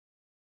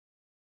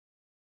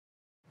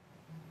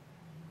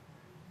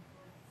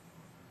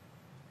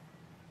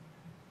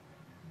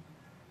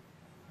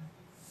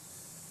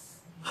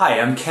Hi,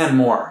 I'm Ken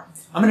Moore.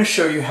 I'm going to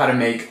show you how to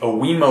make a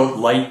Wiimote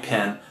light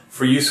pen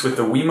for use with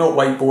the Wiimote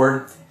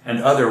Whiteboard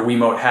and other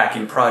Wiimote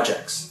hacking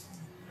projects.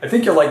 I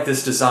think you'll like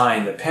this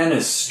design. The pen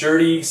is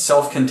sturdy,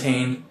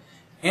 self-contained,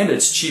 and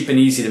it's cheap and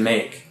easy to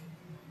make.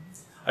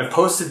 I've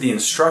posted the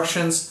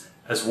instructions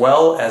as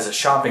well as a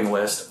shopping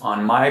list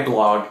on my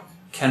blog,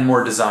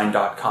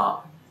 kenmoredesign.com.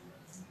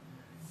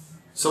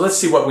 So let's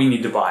see what we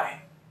need to buy.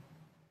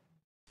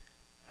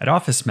 At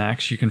Office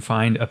Max, you can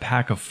find a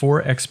pack of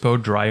 4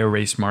 Expo dry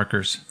erase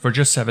markers for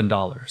just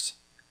 $7.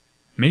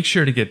 Make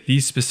sure to get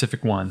these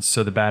specific ones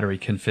so the battery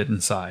can fit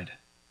inside.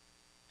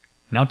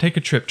 Now take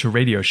a trip to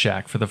Radio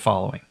Shack for the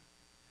following: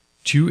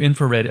 2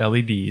 infrared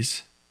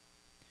LEDs,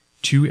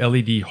 2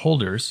 LED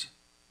holders,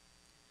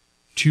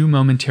 2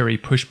 momentary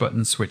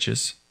push-button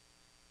switches,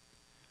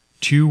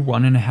 2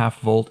 1.5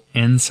 volt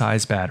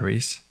N-size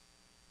batteries,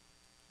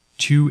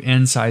 2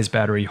 N-size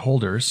battery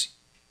holders,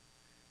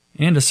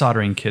 and a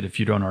soldering kit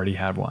if you don't already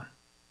have one.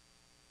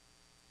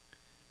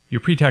 Your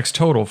pre-tax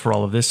total for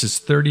all of this is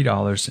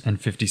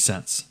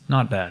 $30.50.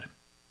 Not bad.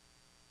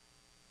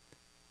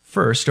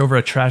 First, over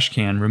a trash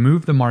can,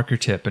 remove the marker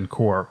tip and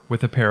core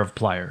with a pair of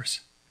pliers.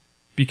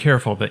 Be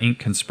careful, the ink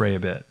can spray a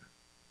bit.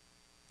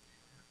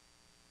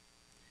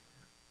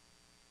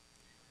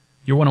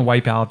 You'll want to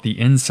wipe out the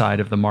inside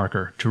of the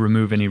marker to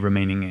remove any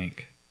remaining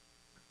ink.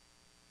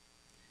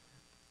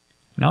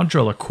 Now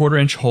drill a 1/4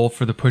 inch hole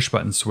for the push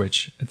button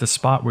switch at the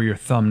spot where your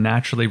thumb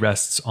naturally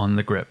rests on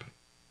the grip.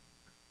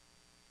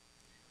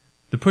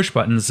 The push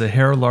button is a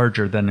hair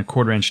larger than a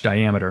 1/4 inch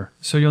diameter,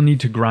 so you'll need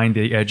to grind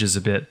the edges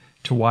a bit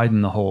to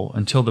widen the hole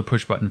until the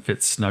push button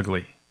fits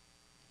snugly.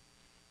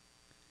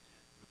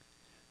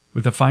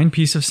 With a fine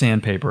piece of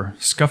sandpaper,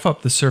 scuff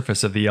up the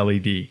surface of the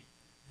LED.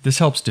 This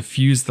helps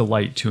diffuse the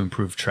light to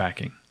improve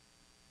tracking.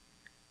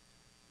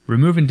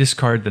 Remove and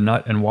discard the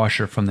nut and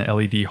washer from the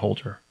LED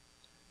holder.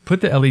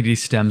 Put the LED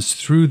stems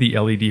through the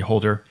LED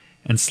holder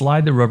and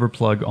slide the rubber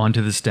plug onto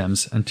the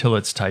stems until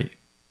it's tight.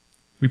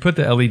 We put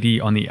the LED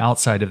on the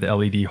outside of the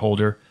LED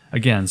holder,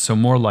 again so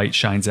more light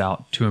shines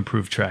out to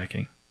improve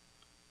tracking.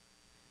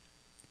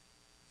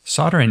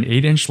 Solder an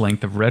 8-inch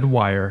length of red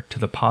wire to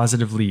the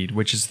positive lead,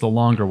 which is the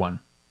longer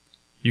one.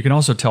 You can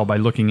also tell by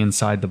looking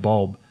inside the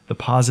bulb, the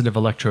positive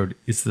electrode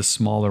is the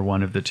smaller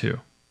one of the two.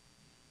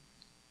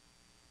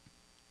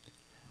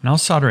 Now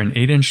solder an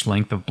 8-inch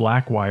length of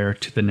black wire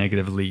to the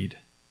negative lead.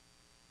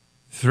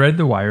 Thread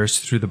the wires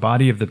through the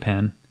body of the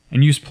pen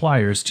and use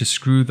pliers to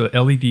screw the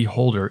LED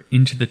holder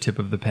into the tip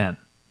of the pen.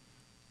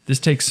 This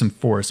takes some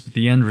force, but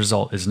the end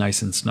result is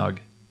nice and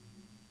snug.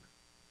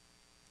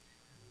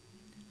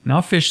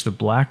 Now fish the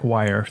black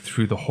wire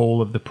through the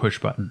hole of the push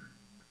button.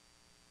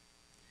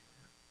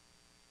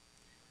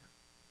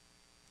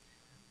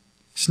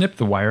 Snip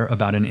the wire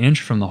about 1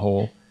 inch from the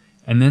hole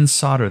and then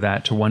solder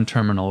that to one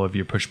terminal of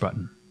your push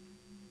button.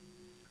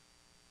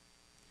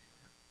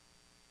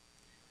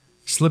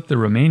 Slip the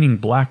remaining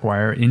black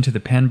wire into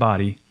the pen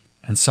body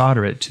and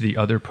solder it to the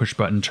other push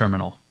button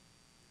terminal.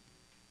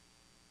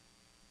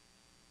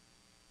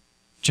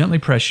 Gently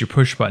press your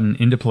push button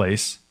into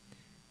place,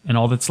 and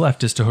all that's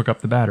left is to hook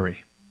up the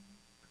battery.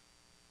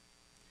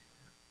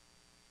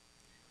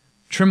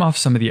 Trim off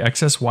some of the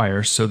excess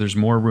wires so there's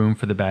more room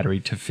for the battery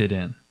to fit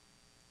in.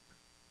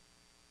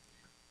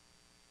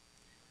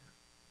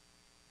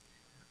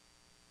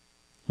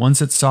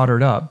 Once it's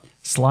soldered up,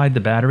 slide the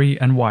battery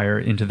and wire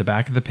into the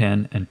back of the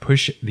pen and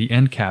push the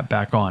end cap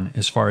back on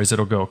as far as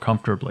it'll go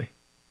comfortably.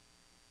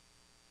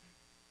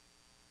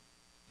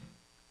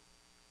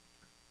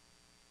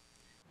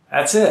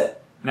 That's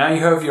it. Now you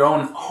have your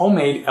own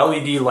homemade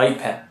LED light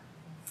pen.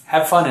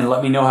 Have fun and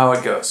let me know how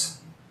it goes.